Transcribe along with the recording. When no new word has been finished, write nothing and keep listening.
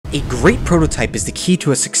A great prototype is the key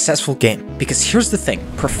to a successful game, because here's the thing,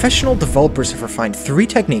 professional developers have refined 3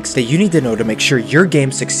 techniques that you need to know to make sure your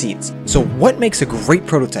game succeeds. So what makes a great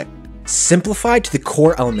prototype? Simplified to the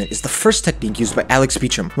core element is the first technique used by Alex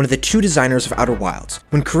Beecham, one of the 2 designers of Outer Wilds.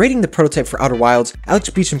 When creating the prototype for Outer Wilds, Alex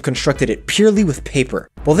Beecham constructed it purely with paper.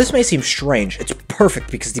 While this may seem strange, it's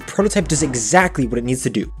perfect because the prototype does exactly what it needs to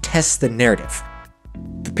do, test the narrative.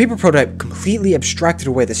 The paper prototype completely abstracted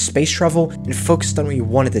away the space travel and focused on what you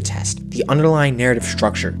wanted to test, the underlying narrative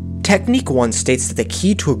structure. Technique 1 states that the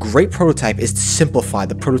key to a great prototype is to simplify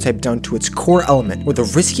the prototype down to its core element, or the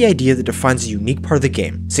risky idea that defines a unique part of the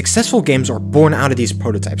game. Successful games are born out of these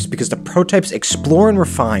prototypes because the prototypes explore and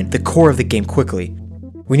refine the core of the game quickly.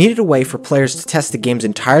 We needed a way for players to test the game's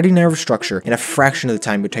entirety narrative structure in a fraction of the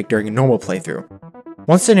time it would take during a normal playthrough.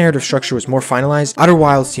 Once the narrative structure was more finalized, Outer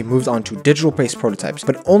Wilds team moved on to digital-based prototypes,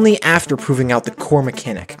 but only after proving out the core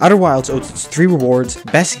mechanic. Outer Wilds owes its 3 rewards,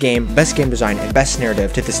 best game design, and best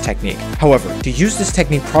narrative to this technique. However, to use this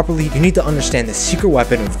technique properly, you need to understand the secret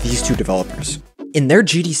weapon of these 2 developers. In their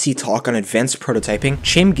GDC talk on advanced prototyping,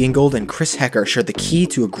 Chaim Gingold and Chris Hecker shared the key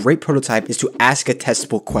to a great prototype is to ask a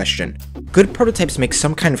testable question. Good prototypes make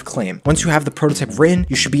some kind of claim. Once you have the prototype written,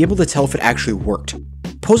 you should be able to tell if it actually worked.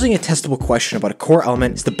 Posing a testable question about a core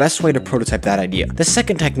element is the best way to prototype that idea. The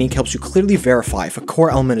second technique helps you clearly verify if a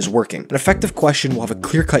core element is working. An effective question will have a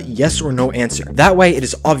clear-cut yes or no answer. That way, it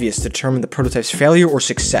is obvious to determine the prototype's failure or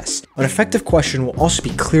success. An effective question will also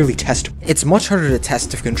be clearly testable. It's much harder to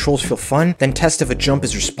test if controls feel fun than test if a jump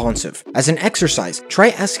is responsive. As an exercise, try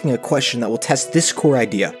asking a question that will test this core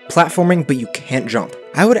idea: platforming but you can't jump.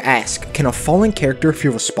 I would ask, can a falling character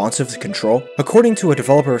feel responsive to control? According to a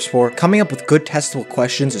developer of Spore, coming up with good testable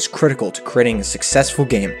questions is critical to creating a successful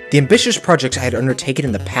game. The ambitious projects I had undertaken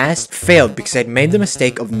in the past failed because I had made the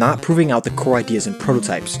mistake of not proving out the core ideas in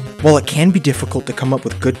prototypes. While it can be difficult to come up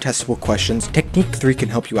with good testable questions, Technique 3 can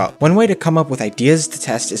help you out. One way to come up with ideas to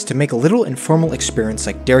test is to make a little informal experience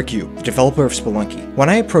like Derek Yu, the developer of Spelunky. When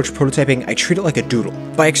I approach prototyping, I treat it like a doodle.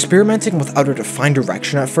 By experimenting without a defined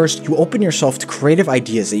direction at first, you open yourself to creative ideas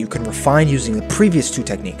that you can refine using the previous 2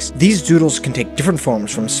 techniques. These doodles can take different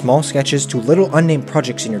forms, from small sketches to little unnamed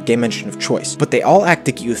projects in your game engine of choice, but they all act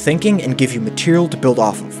to get you thinking and give you material to build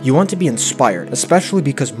off of. You want to be inspired, especially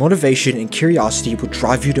because motivation and curiosity will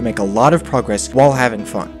drive you to make a lot of progress while having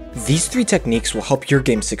fun. These 3 techniques will help your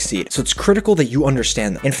game succeed, so it's critical that you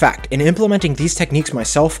understand them. In fact, in implementing these techniques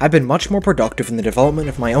myself, I've been much more productive in the development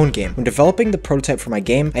of my own game. When developing the prototype for my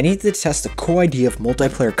game, I needed to test the core idea of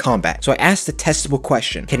multiplayer combat, so I asked the testable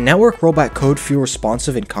question: can network robot code feel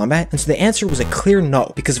responsive in combat? And so the answer was a clear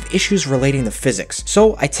no, because of issues relating to physics.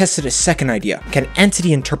 So I tested a second idea: can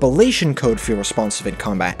entity interpolation code feel responsive in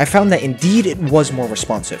combat? I found that indeed it was more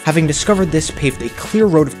responsive. Having discovered this paved a clear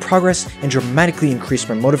road of progress and dramatically increased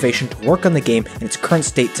my motivation to work on the game in its current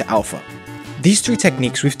state to alpha. These 3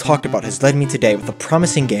 techniques we've talked about has led me today with a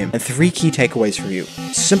promising game and 3 key takeaways for you.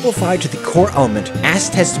 Simplify to the core element,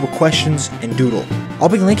 ask testable questions, and doodle. I'll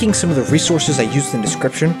be linking some of the resources I used in the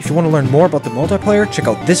description. If you want to learn more about the multiplayer, check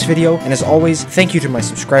out this video, and as always, thank you to my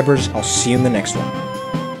subscribers. I'll see you in the next one.